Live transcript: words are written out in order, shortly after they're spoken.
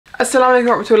Assalamu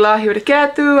alaikum warahmatullahi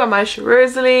wabarakatuh. I'm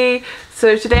Shariah.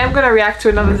 So today I'm going to react to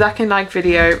another Zakir Naik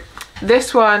video.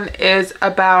 This one is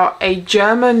about a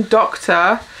German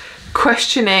doctor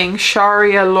questioning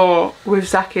Sharia law with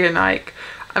Zakir Naik.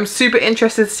 I'm super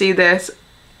interested to see this.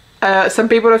 Some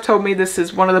people have told me this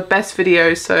is one of the best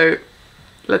videos, so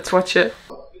let's watch it.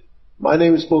 My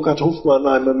name is Burkhard Hofmann.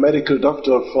 I'm a medical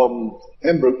doctor from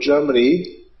Hamburg,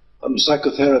 Germany. I'm a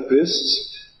psychotherapist.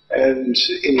 And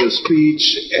in your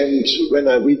speech and when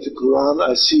I read the Quran,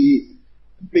 I see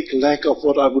a big lack of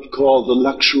what I would call the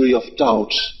luxury of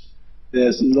doubt.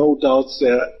 There's no doubts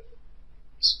there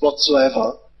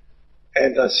whatsoever.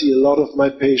 And I see a lot of my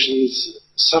patients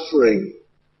suffering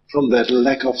from that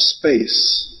lack of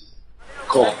space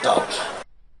called doubt.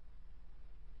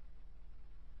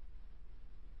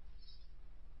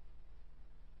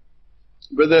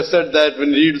 Brother said that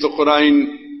when he reads the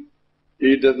Quran,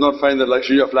 he does not find the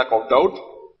luxury of lack of doubt,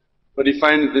 but he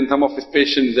finds in some of his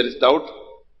patients there is doubt.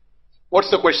 What's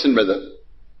the question, brother?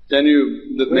 Can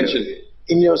you mention?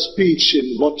 In your speech,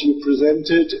 in what you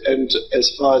presented, and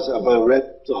as far as I've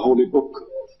read the holy book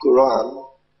of Quran,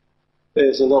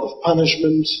 there's a lot of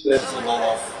punishment, there's a lot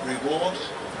of reward,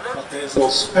 but there's no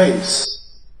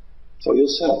space for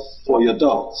yourself, for your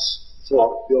doubts,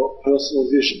 for your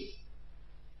personal vision.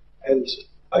 And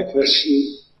I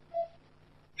question,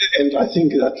 and I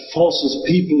think that forces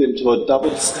people into a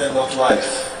double standard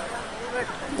life.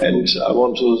 And I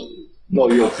want to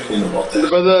know your opinion about that. The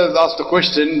brother asked a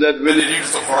question that when he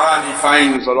reads the Quran, he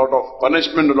finds a lot of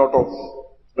punishment, a lot of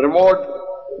reward,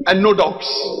 and no doubts.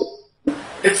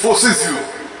 It forces you.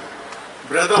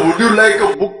 Brother, would you like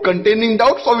a book containing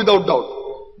doubts or without doubt?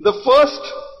 The first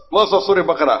verse of Surah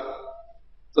Baqarah,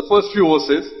 the first few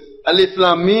verses, Alif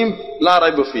Lam Mim La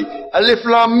Raiba Fi. Alif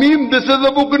Lam Mim, this is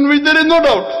a book in which there is no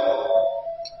doubt.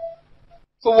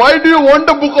 So why do you want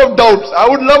a book of doubts? I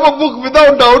would love a book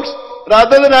without doubts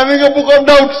rather than having a book of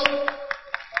doubts.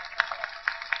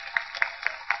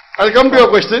 I'll come to your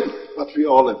question. But we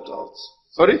all have doubts.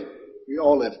 Sorry? We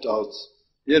all have doubts.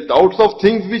 Yes, doubts of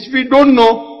things which we don't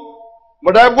know.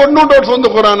 But I've got no doubts on the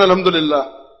Quran,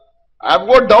 alhamdulillah. I've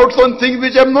got doubts on things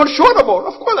which I'm not sure about.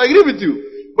 Of course, I agree with you.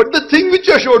 But the thing which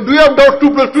you are sure, do you have doubt 2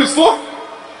 plus 2 is 4?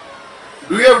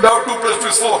 Do you have doubt 2 plus 2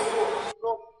 is 4?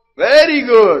 No. Very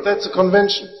good. That's a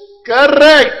convention.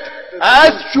 Correct.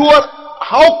 As sure,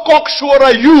 how cocksure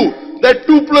are you that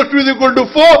 2 plus 2 is equal to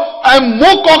 4? I am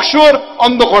more cocksure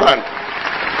on the Quran.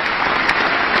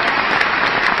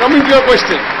 Coming to your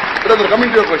question. Brother, coming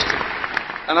to your question.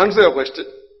 And answer your question.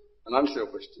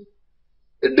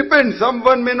 It depends.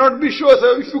 Someone may not be sure.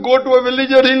 So if you go to a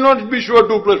villager, he will not be sure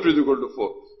 2 plus 2 is equal to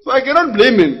 4. So I cannot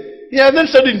blame him. He hasn't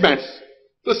studied maths.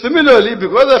 So similarly,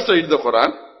 because I studied the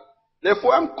Quran,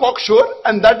 therefore I am cocksure,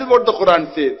 and that is what the Quran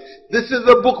says. This is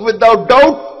a book without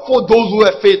doubt for those who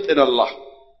have faith in Allah.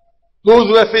 Those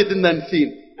who have faith in the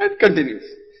unseen. And it continues.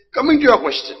 Coming to your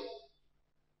question.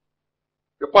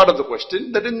 Your part of the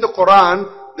question, that in the Quran,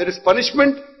 there is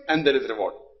punishment and there is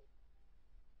reward.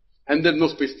 And there is no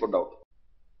space for doubt.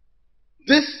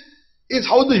 This is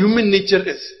how the human nature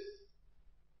is.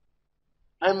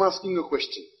 I am asking you a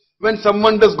question. When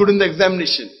someone does good in the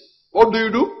examination, what do?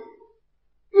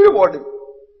 You reward him.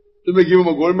 You may give him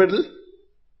a gold medal.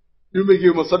 You may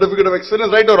give him a certificate of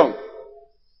excellence, right or wrong?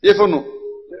 Yes or no?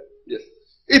 Yes.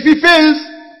 If he fails,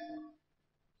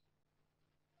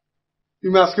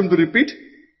 you may ask him to repeat.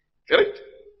 Correct?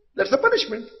 That's a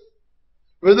punishment.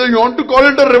 Whether you want to call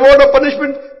it a reward or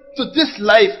punishment. So this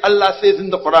life, Allah says in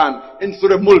the Quran, in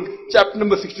Surah Mulk, chapter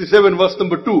number 67, verse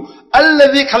number 2,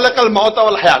 Alladhi khalaqal mauta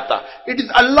wal hayata. It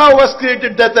is Allah who has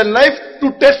created death and life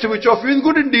to test which of you is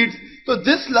good in deeds. So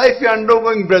this life we are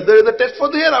undergoing, brother, is a test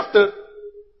for the hereafter.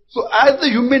 So as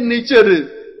the human nature is,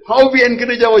 how we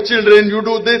encourage our children, you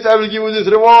do this, I will give you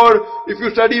this reward. If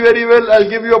you study very well,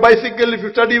 I'll give you a bicycle. If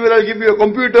you study well, I'll give you a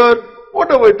computer.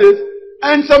 Whatever it is.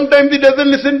 And sometimes he doesn't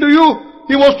listen to you.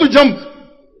 He wants to jump.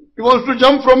 He wants to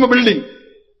jump from a building.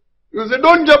 You say,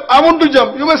 don't jump, I want to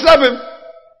jump. You must slap him.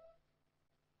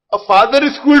 A father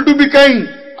is cruel to be kind.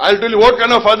 I'll tell you, what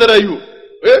kind of father are you?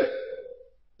 Eh?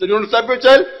 Then you want to slap your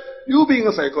child? You being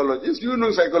a psychologist, you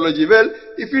know psychology well.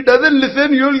 If he doesn't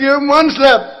listen, you'll give him one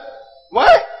slap.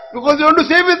 Why? Because you want to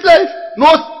save his life.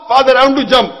 No, father, I want to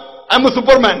jump. I'm a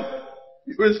Superman.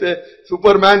 You will say,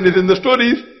 Superman is in the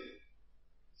stories.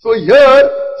 So here,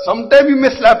 sometimes you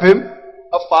may slap him.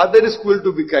 A father is cruel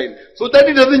to be kind, so that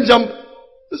he doesn't jump.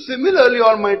 So similarly,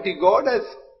 Almighty God has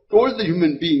told the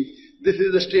human being, this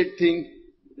is a straight thing,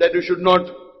 that you should not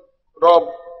rob.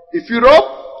 If you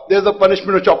rob, there's a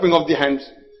punishment of chopping off the hands.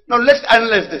 Now let's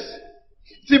analyze this.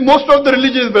 See, most of the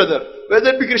religions, brother,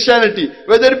 whether it be Christianity,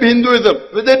 whether it be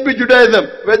Hinduism, whether it be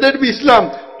Judaism, whether it be Islam,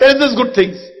 tells us good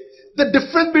things. The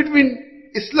difference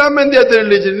between Islam and the other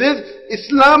religion is,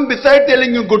 Islam, besides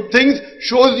telling you good things,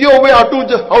 shows you a way how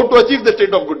to achieve the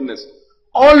state of goodness.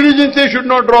 All religions say should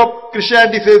not rob.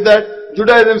 Christianity says that,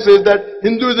 Judaism says that,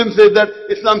 Hinduism says that,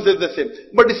 Islam says the same.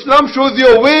 But Islam shows you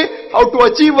a way how to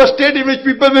achieve a state in which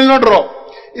people will not rob.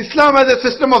 Islam has a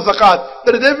system of zakat.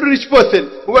 That is, every rich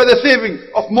person who has a saving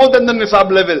of more than the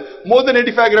nisab level, more than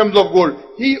 85 grams of gold,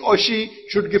 he or she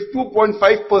should give 2.5%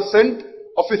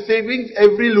 of his savings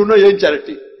every lunar year in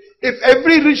charity. If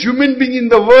every rich human being in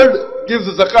the world gives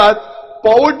zakat,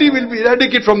 poverty will be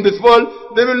eradicated from this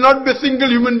world. There will not be a single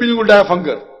human being who will die of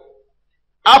hunger.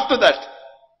 After that,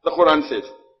 the Quran says,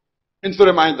 in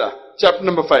Surah Ma'idah, chapter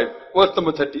number 5, verse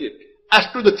number 38, as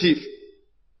to the thief,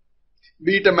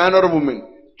 be it a man or a woman,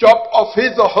 chop off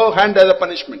his or her hand as a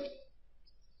punishment.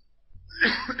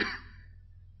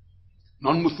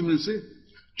 Non-Muslim will say,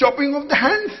 chopping off the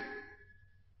hands.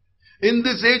 In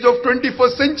this age of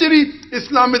 21st century,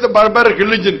 Islam is a barbaric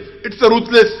religion. It's a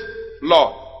ruthless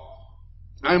law.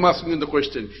 I am asking you the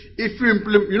question. If you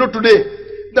implement, today,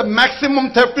 the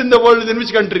maximum theft in the world is in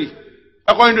which country?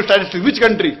 According to statistics, which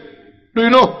country? Do you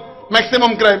know?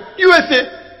 Maximum crime. USA.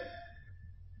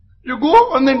 You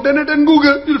go on the internet and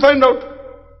Google, you'll find out.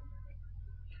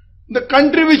 The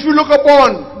country which we look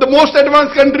upon, the most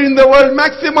advanced country in the world,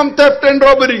 maximum theft and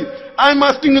robbery. I'm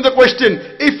asking you the question,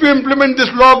 if you implement this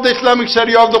law of the Islamic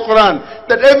Shariah of the Quran,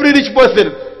 that every rich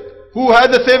person who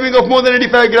has a saving of more than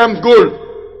 85 grams gold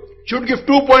should give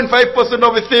 2.5%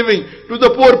 of his saving to the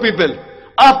poor people.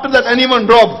 After that, anyone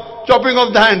robs, chopping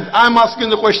off the hands. I'm asking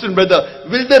the question, brother,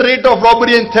 will the rate of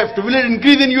robbery and theft, will it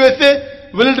increase in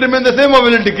USA? Will it remain the same or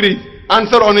will it decrease?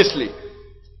 Answer honestly.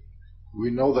 We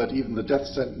know that even the death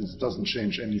sentence doesn't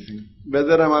change anything.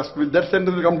 Whether I'm asked, will that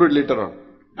sentence will come to it later on.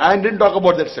 I didn't talk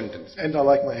about that sentence. And I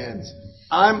like my hands.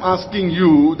 I'm asking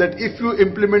you that if you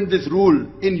implement this rule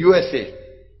in USA,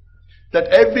 that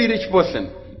every rich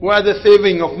person who has a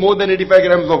saving of more than 85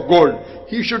 grams of gold,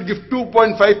 he should give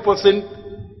 2.5%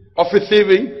 of his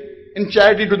saving in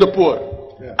charity to the poor.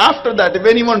 Yeah. After that, if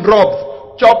anyone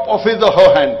robs, chop off his or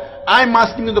her hand. I'm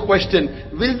asking you the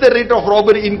question, will the rate of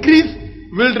robbery increase?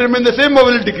 Will it remain the same or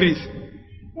will it decrease?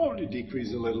 Probably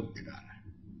decrease a little.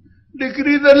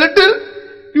 Decrease a little?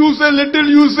 You say little,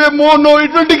 you say more, no,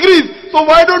 it will decrease. So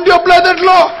why don't you apply that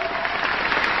law?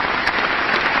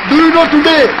 Do you know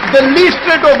today, the least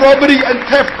rate of robbery and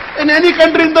theft in any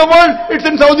country in the world, it's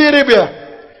in Saudi Arabia.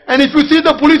 And if you see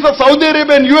the police of Saudi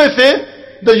Arabia and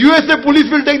USA, the USA police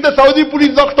will take the Saudi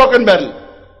police lock, stock and barrel.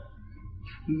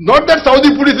 Not that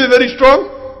Saudi police is very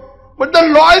strong, but the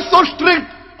law is so strict.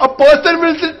 A person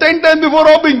will sit 10 times before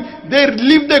robbing. They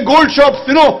leave their gold shops,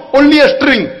 only a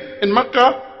string. In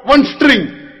Makkah, one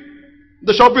string.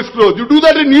 The shop is closed. You do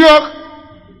that in New York?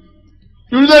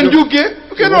 You do that in UK?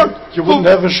 You cannot. You wouldn't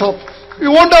have a shop. You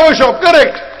won't have a shop,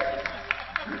 correct.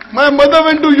 My mother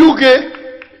went to UK.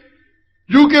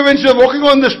 UK, when she was walking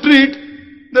on the street,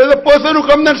 there's a person who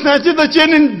comes and snatches the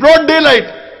chain in broad daylight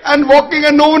and walking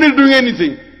and no one is doing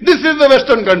anything. This is the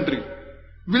Western country.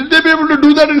 Will they be able to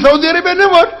do that in Saudi Arabia?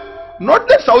 Never. Not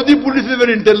that Saudi police is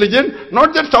very intelligent,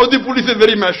 not that Saudi police is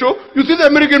very macho. You see the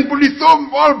American police so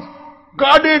all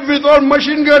guarded with all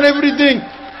machine gun, everything.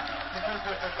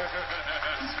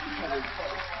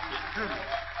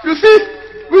 You see,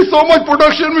 with so much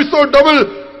production, with so double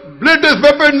latest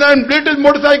weapons and latest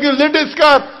motorcycles, latest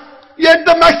cars, yet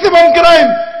the maximum crime,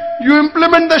 you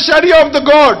implement the Sharia of the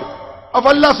God, of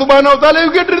Allah subhanahu wa ta'ala,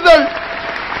 you get result.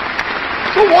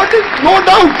 So what is, no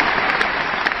doubt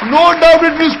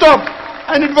it will stop.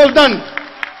 And it was done.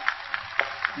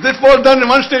 This was done in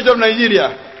one state of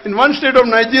Nigeria. In one state of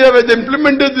Nigeria where they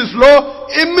implemented this law,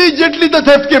 immediately the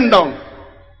theft came down.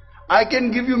 I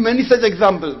can give you many such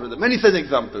examples, brother, many such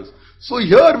examples. So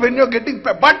here when you're getting,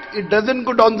 but it doesn't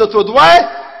go down the throat. Why?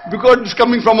 Because it's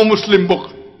coming from a Muslim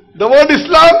book. The word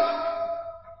Islam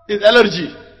is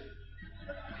allergy.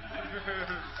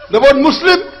 The word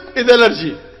Muslim is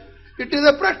allergy. It is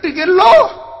a practical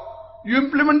law. You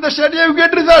implement the Sharia, you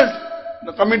get result.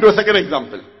 Now coming to a second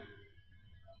example.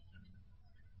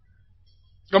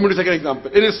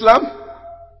 In Islam,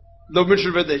 the woman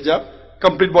should wear the hijab,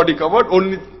 complete body covered,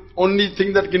 only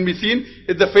thing that can be seen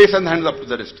is the face and the hands up to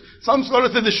the wrist. Some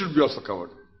scholars say this should be also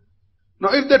covered. Now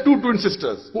if there are two twin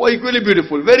sisters who are equally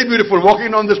beautiful, very beautiful,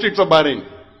 walking on the streets of Bahrain,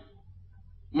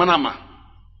 Manama.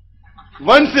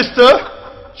 One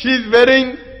sister, she is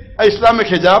wearing a Islamic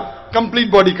hijab,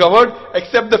 complete body covered,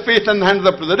 except the face and hands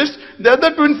up to the wrist. The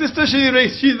other twin sister, she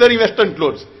is wearing Western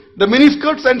clothes. The mini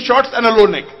skirts and shorts and a low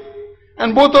neck.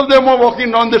 And both of them are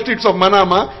walking down the streets of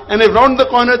Manama, and if round the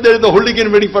corner there is a hooligan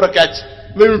waiting for a catch,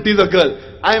 waiting to tease a girl.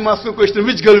 I am asking a question,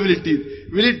 which girl will it tease?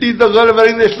 Will it tease the girl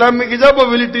wearing the Islamic hijab, or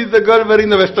will it tease the girl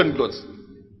wearing the Western clothes?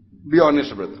 Be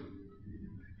honest, brother.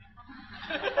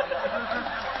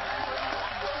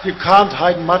 You can't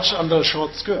hide much under a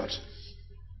short skirt.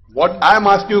 What I am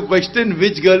asking you a question,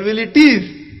 which girl will it tease?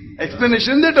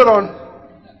 Explanation later on.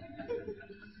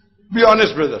 Be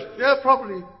honest, brother. Yeah,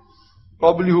 probably.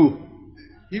 Probably who?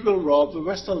 He will rob the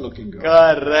Western looking girl.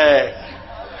 Correct.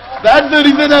 That's the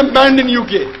reason I'm banned in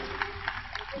UK.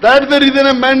 That's the reason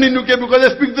I'm banned in UK, because I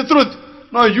speak the truth.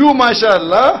 Now you,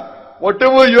 mashallah,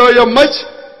 whatever you're much,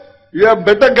 you have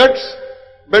better guts,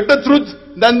 better truth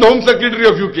than the Home Secretary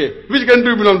of UK. Which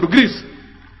country you belong to? Greece.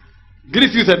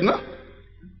 Greece you said, no?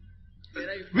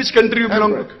 Which country you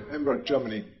belong to? Hamburg,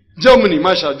 Germany. Germany,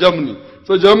 mashallah, Germany.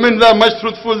 So Germans are much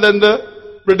truthful than the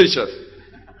Britishers.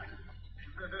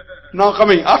 Now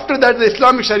coming, after that the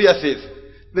Islamic Sharia says,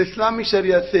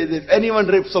 if anyone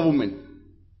rapes a woman,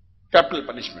 capital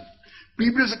punishment.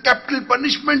 People say capital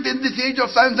punishment in this age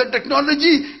of science and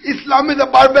technology. Islam is a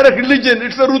barbaric religion.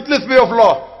 It's a ruthless way of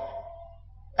law.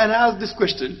 And I ask this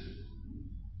question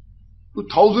to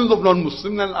thousands of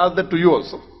non-Muslims, and I'll ask that to you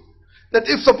also. That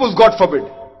if suppose, God forbid,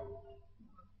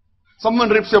 someone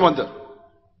rapes your mother,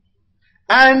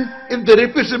 and if the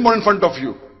rapist is born in front of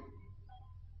you,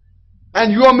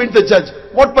 and you are made the judge,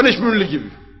 what punishment will he give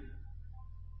you?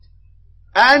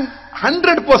 And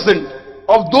 100%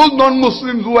 of those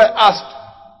non-Muslims who I asked,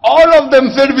 all of them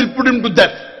said we'll put him to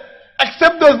death.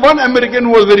 Except there was one American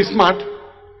who was very smart.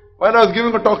 While I was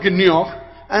giving a talk in New York,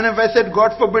 and if I said,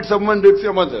 God forbid someone rapes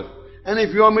your mother, and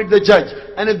if you are made the judge,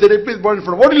 and if the rapist is born in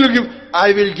front, what will you give?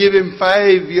 I will give him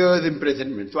 5 years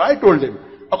imprisonment. So I told him,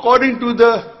 according to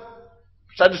the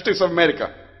statistics of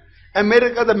America,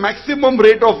 the maximum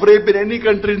rate of rape in any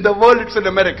country in the world, it's in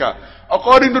America.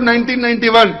 According to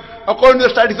 1991, according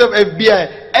to the statistics of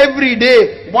FBI, every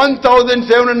day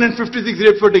 1,756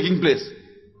 rapes were taking place.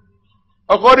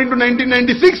 According to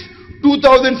 1996,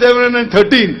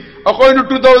 2,713. According to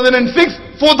 2006,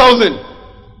 4,000.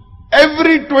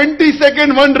 Every 20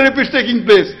 seconds one rape is taking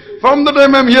place. From the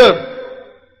time I'm here,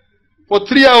 for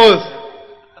 3 hours,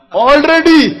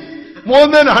 already more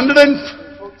than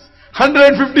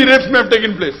 150 rapes may have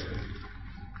taken place.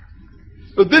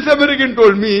 So this American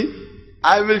told me,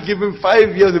 I will give him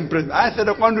 5 years in prison. I said,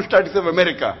 according to statistics of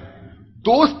America,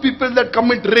 those people that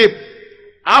commit rape,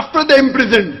 after they're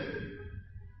imprisoned,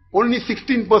 only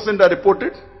 16% are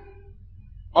reported.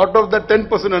 Out of that,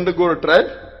 10% undergo a trial,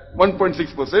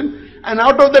 1.6%. And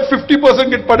out of that, 50%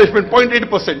 get punishment,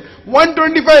 0.8%.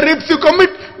 125 rapes you commit,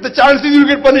 the chances you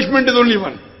get punishment is only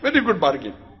 1. Very good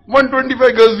bargain.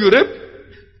 125 girls you rape,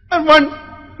 and 1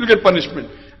 you get punishment.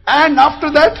 And after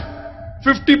that,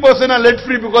 50% are let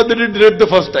free because they did rape the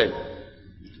first time.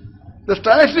 The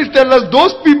statistics tell us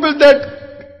those people that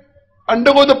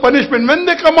undergo the punishment, when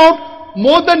they come out,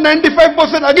 more than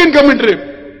 95% again commit rape.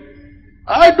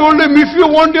 I told him, if you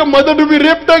want your mother to be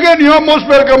raped again, you are most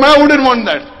welcome. I wouldn't want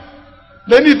that.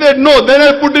 Then he said, no, then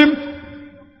I'll put him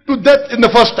to death in the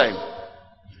first time.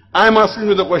 I am asking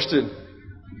you the question,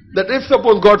 that if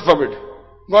suppose, God forbid,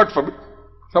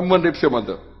 someone rapes your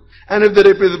mother, and if the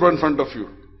rapist is brought in front of you,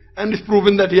 and it's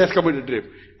proven that he has committed rape,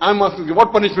 I am asking you,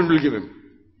 what punishment will you give him?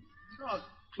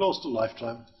 Close to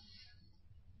lifetime.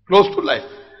 Close to life.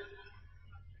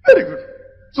 Very good.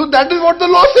 So that is what the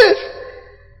law says.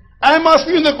 I am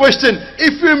asking you the question,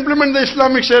 if you implement the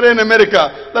Islamic Sharia in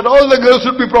America, that all the girls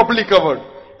should be properly covered.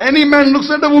 Any man looks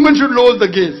at a woman should lower the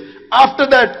gaze. After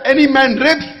that, any man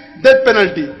rapes, death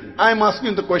penalty. I am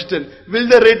asking you the question, will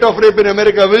the rate of rape in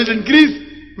America, will it increase?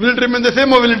 Will it remain the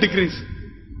same or will it decrease?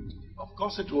 Of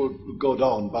course it will go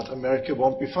down, but America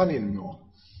won't be funny anymore.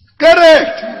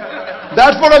 Correct!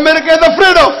 That's what America is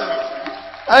afraid of.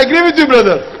 I agree with you,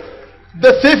 brother.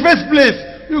 The safest place,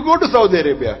 you go to Saudi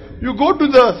Arabia, you go to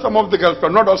some of the Gulf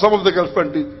countries, not all, some of the Gulf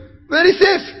countries, very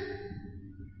safe.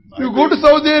 You go to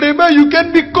Saudi Arabia, you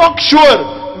can be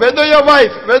cocksure, whether your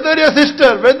wife, whether your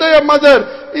sister, whether your mother,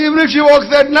 even if she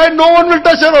walks at night, no one will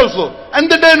touch her also, and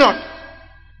they dare not.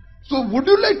 So would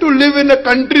you like to live in a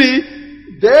country,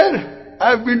 there, I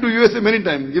have been to USA many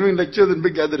times, giving lectures in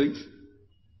big gatherings,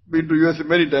 been to USA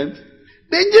many times,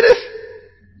 dangerous.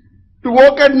 To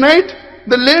walk at night,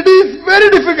 the lady is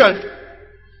very difficult.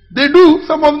 They do,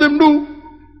 some of them do,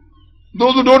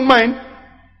 those who don't mind,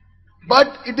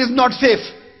 but it is not safe.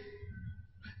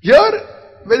 Here,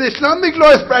 where Islamic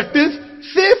law is practiced,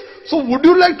 safe. So would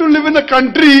you like to live in a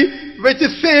country which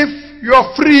is safe, you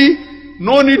are free,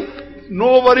 no need,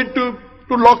 no worry to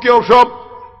lock your shop,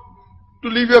 to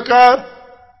leave your car?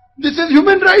 This is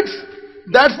human rights.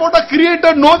 That's what a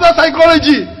creator knows the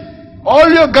psychology. All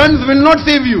your guns will not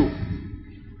save you.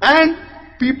 And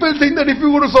people think that if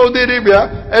you go to Saudi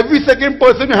Arabia, every second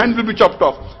person your hands will be chopped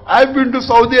off. I've been to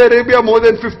Saudi Arabia more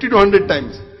than 50 to 100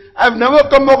 times. I've never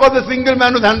come across a single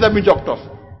man whose hands have been chopped off.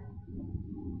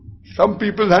 Some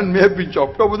people's hands may have been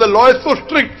chopped off, but the law is so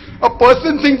strict. A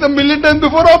person thinks a million times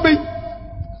before robbing.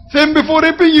 Same before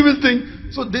raping he will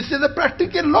think. So this is a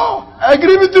practical law. I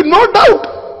agree with you, no doubt.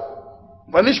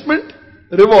 Punishment,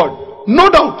 reward, no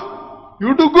doubt.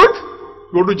 You do good,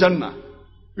 go to Jannah.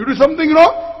 You do something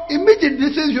wrong, immediate.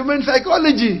 This is human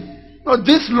psychology. Now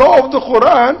this law of the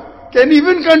Quran can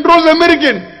even control the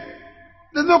American.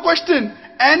 There's no question.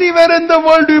 Anywhere in the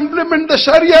world you implement the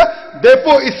Sharia,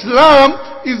 therefore Islam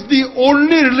is the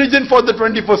only religion for the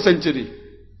 21st century.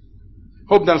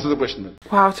 Hope that answers the question.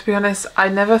 Wow, to be honest, I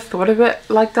never thought of it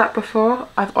like that before.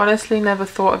 I've honestly never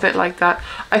thought of it like that.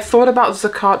 I thought about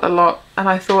zakat a lot, and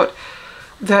I thought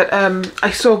that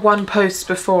I saw one post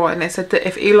before and it said that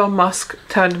if Elon Musk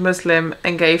turned Muslim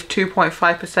and gave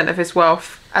 2.5% of his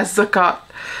wealth as zakat,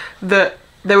 that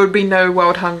there would be no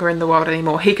world hunger in the world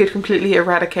anymore. He could completely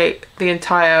eradicate the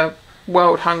entire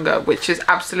world hunger, which is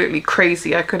absolutely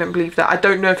crazy. I couldn't believe that. I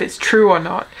don't know if it's true or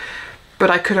not,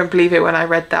 but I couldn't believe it when I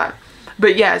read that.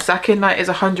 But yeah, Zakir Naik is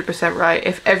 100% right.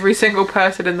 If every single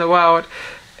person in the world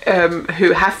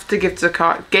who have to give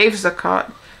zakat gave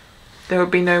zakat, there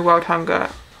would be no world hunger.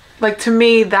 Like, to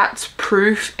me, that's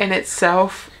proof in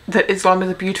itself that Islam is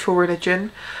a beautiful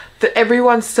religion. That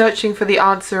everyone's searching for the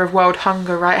answer of world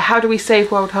hunger, right? How do we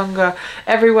save world hunger?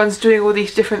 Everyone's doing all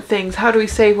these different things. How do we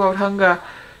save world hunger?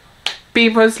 Be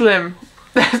Muslim.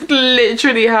 That's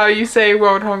literally how you save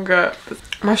world hunger.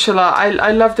 MashaAllah,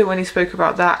 I loved it when he spoke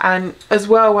about that. And as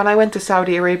well, when I went to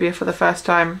Saudi Arabia for the first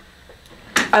time,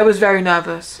 I was very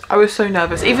nervous. I was so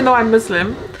nervous. Even though I'm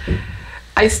Muslim,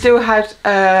 I still had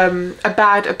a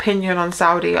bad opinion on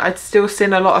Saudi. I'd still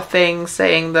seen a lot of things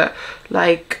saying that,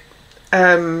 like,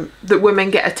 that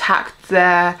women get attacked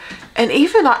there, and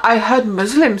even I heard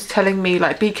Muslims telling me,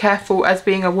 like, be careful, as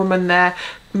being a woman there,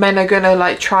 men are gonna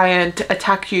like try and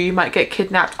attack you, you might get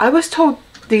kidnapped. I was told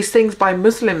these things by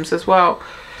Muslims as well.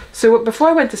 So before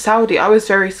I went to Saudi, I was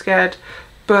very scared,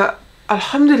 but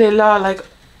alhamdulillah, like,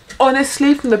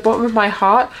 honestly, from the bottom of my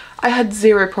heart, I had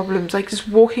zero problems. Like, just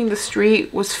walking the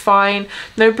street was fine.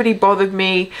 Nobody bothered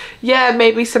me. Yeah,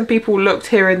 maybe some people looked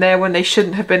here and there when they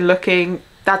shouldn't have been looking.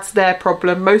 That's their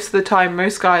problem. Most of the time,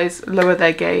 most guys lower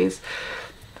their gaze.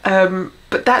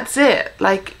 But that's it.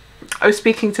 Like, I was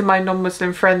speaking to my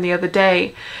non-Muslim friend the other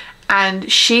day,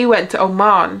 and she went to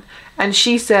Oman, and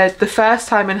she said the first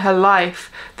time in her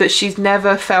life that she's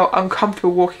never felt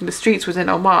uncomfortable walking the streets was in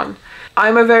Oman.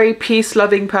 I'm a very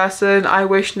peace-loving person. I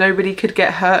wish nobody could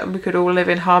get hurt and we could all live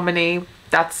in harmony.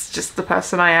 That's just the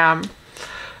person I am.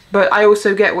 But I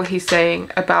also get what he's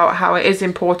saying about how it is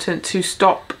important to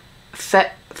stop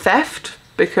theft,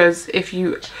 because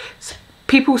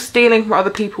people stealing from other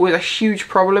people is a huge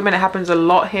problem, and it happens a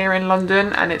lot here in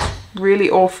London, and it's really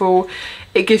awful.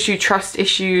 It gives you trust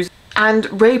issues,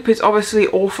 and rape is obviously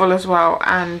awful as well.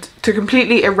 And to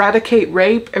completely eradicate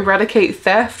rape, eradicate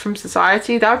theft from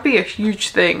society, that would be a huge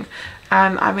thing.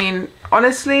 And I mean,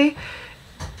 honestly,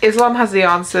 Islam has the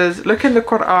answers. Look in the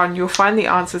Quran, you'll find the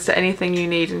answers to anything you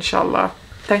need, inshallah.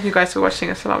 Thank you guys for watching.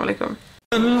 Assalamu alaikum.